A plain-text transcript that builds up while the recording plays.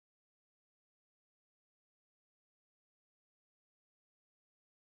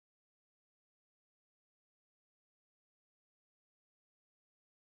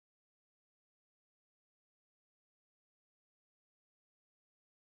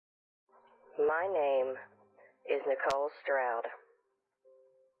My name is Nicole Stroud.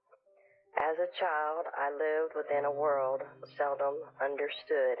 As a child, I lived within a world seldom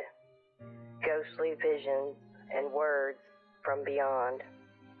understood, ghostly visions and words from beyond,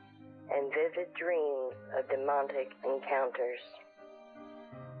 and vivid dreams of demonic encounters.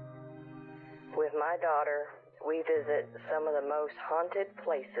 With my daughter, we visit some of the most haunted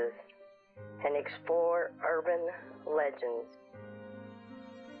places and explore urban legends,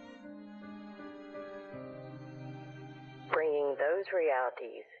 bringing those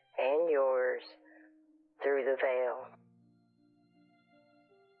realities and yours through the veil.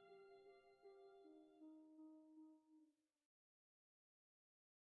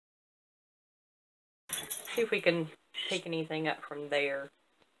 See if we can take anything up from there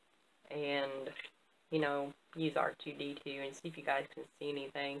and, use R2-D2 and see if you guys can see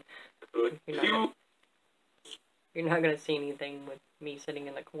anything. You're not going to see anything with me sitting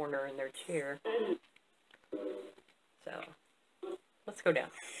in the corner in their chair. So, let's go down.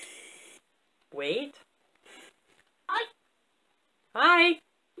 Wait. Hi. Hi.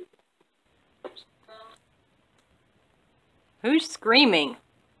 Who's screaming?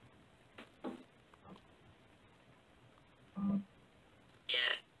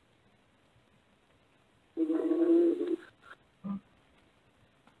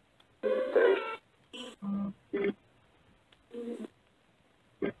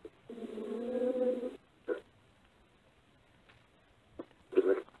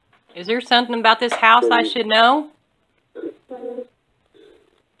 Is there something about this house I should know? You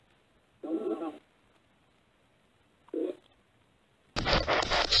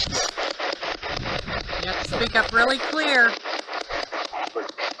have to speak up really clear.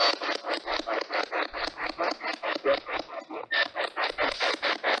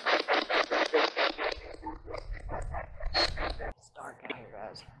 It's dark out here,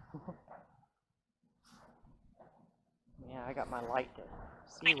 guys. Yeah, I got my light to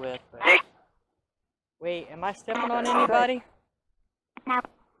see with, but... Wait, am I stepping on anybody?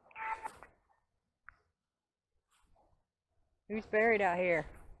 Who's buried out here?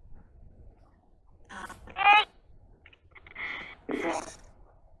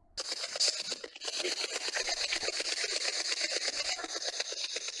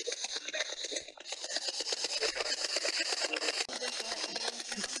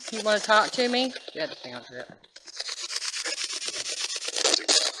 You want to talk to me? Yeah, the thing on it.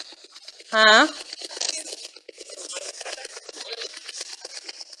 Huh?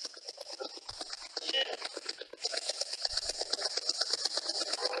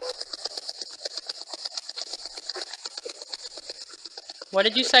 What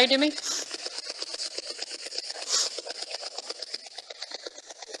did you say to me?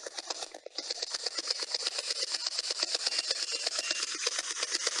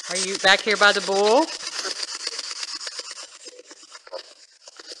 Are you back here by the bull?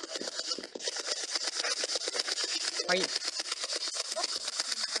 Are you?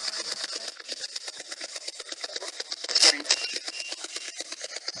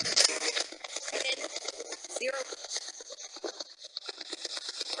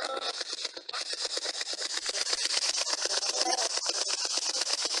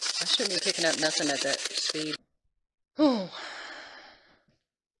 I shouldn't be picking up nothing at that speed. Oh.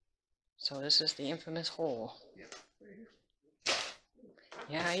 So this is the infamous hole.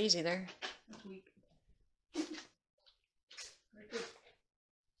 Yeah, easy there. I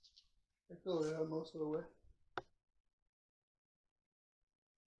filled it out most of the way.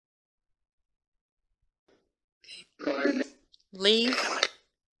 Leave.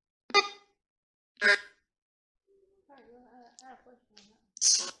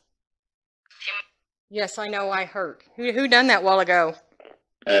 Yes, I know I hurt. Who done that while ago?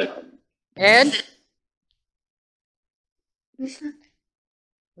 Ed?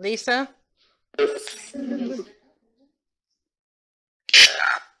 Lisa?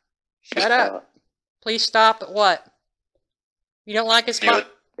 Shut up. Please stop at what? You don't like his mom?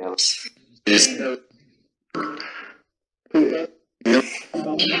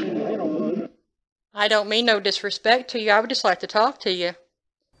 I don't mean no disrespect to you. I would just like to talk to you.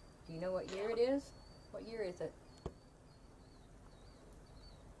 Do you know what year it is? What year is it?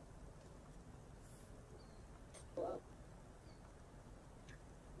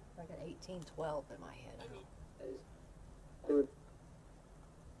 I got 1812 in my head.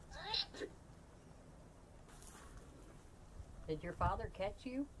 Did your father catch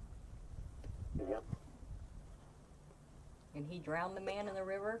you? Yep. And he drowned the man in the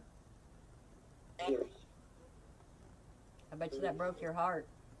river? Yes. I bet you that broke your heart.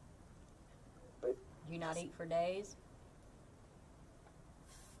 Did you not eat for days?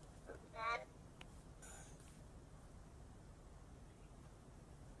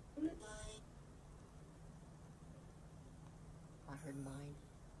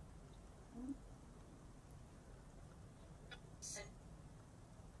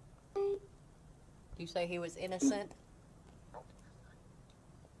 You say he was innocent?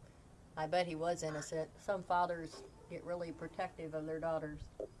 I bet he was innocent. Some fathers get really protective of their daughters.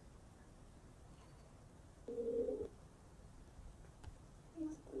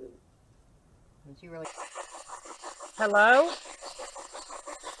 Did you really? Hello?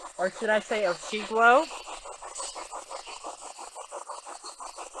 Or should I say Oshigwo?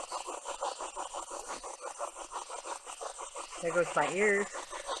 There goes my ears.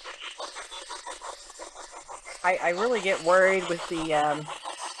 I really get worried with the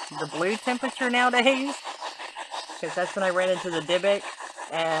blue temperature nowadays, because that's when I ran into the Dybbuk,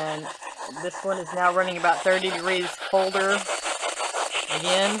 and this one is now running about 30 degrees colder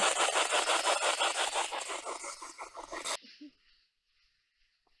again.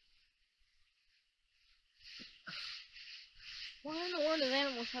 Why in the world does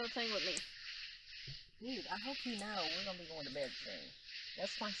animals have a thing with me? Dude, I hope you know we're gonna be going to bed soon.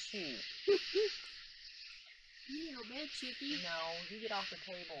 That's my shoe. You need a bed, chickie. No, you get off the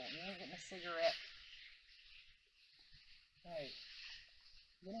table. You ain't getting a cigarette. Hey,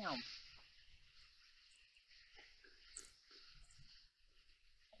 get down.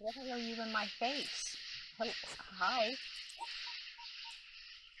 What the hell are you in my face? Oh, hi.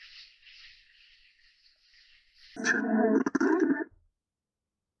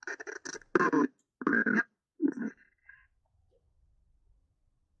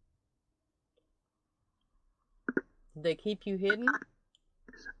 Did they keep you hidden?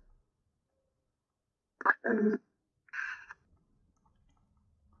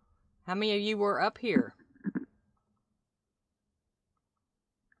 How many of you were up here?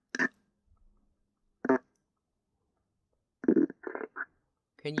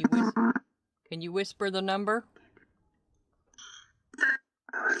 Can you whisper the number?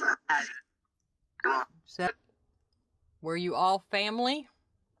 Were you all family?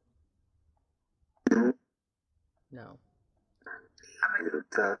 No.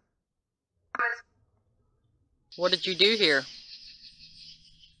 What did you do here?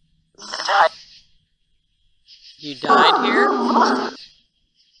 You died here?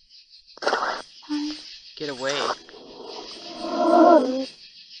 Get away.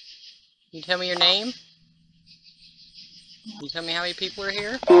 You tell me your name? You tell me how many people are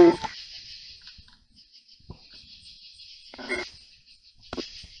here?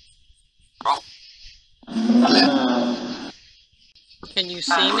 Can you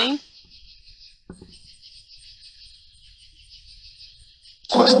see me?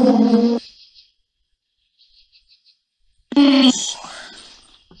 What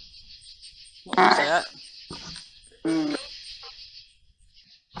was that?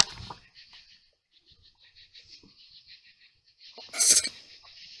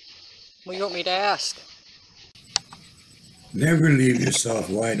 What do you want me to ask? Never leave yourself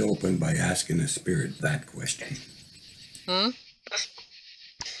wide open by asking a spirit that question.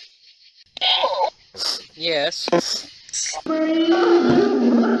 Yes.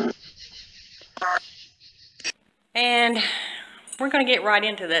 And we're going to get right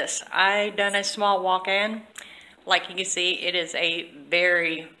into this. I done a small walk-in. Like you can see, it is a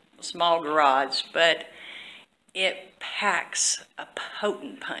very small garage, but it packs a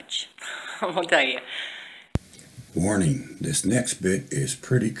potent punch. I'm going to tell you. Warning, this next bit is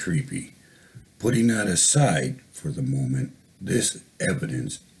pretty creepy. Putting that aside for the moment, this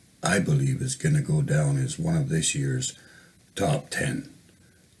evidence, I believe, is going to go down as one of this year's top 10.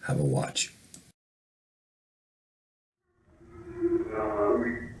 Have a watch.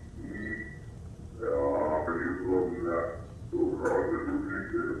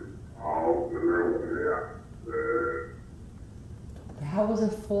 That was a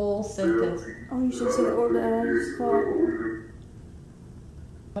full sentence. Oh, you should see the order that I just got.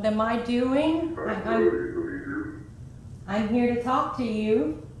 What am I doing? I'm here to talk to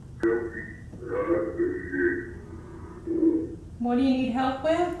you. What do you need help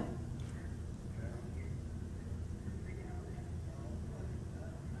with?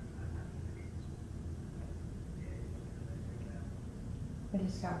 It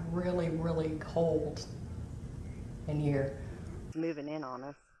just got really, really cold in here. Moving in on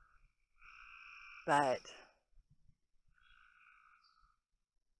us. But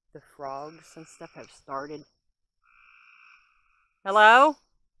the frogs and stuff have started. Hello?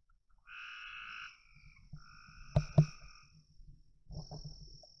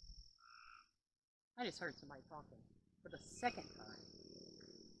 I just heard somebody talking for the second time.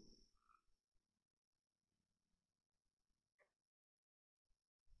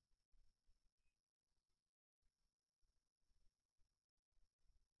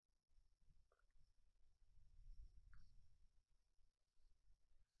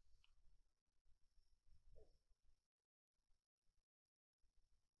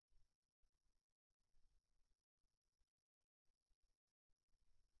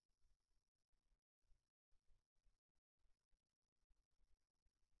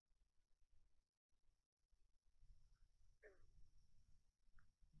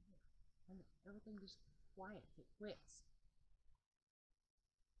 Everything just quiet. It quits.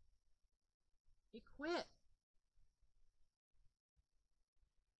 It quit.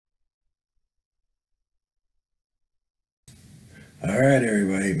 All right,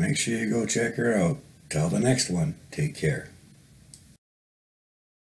 everybody, make sure you go check her out. Till the next one, take care.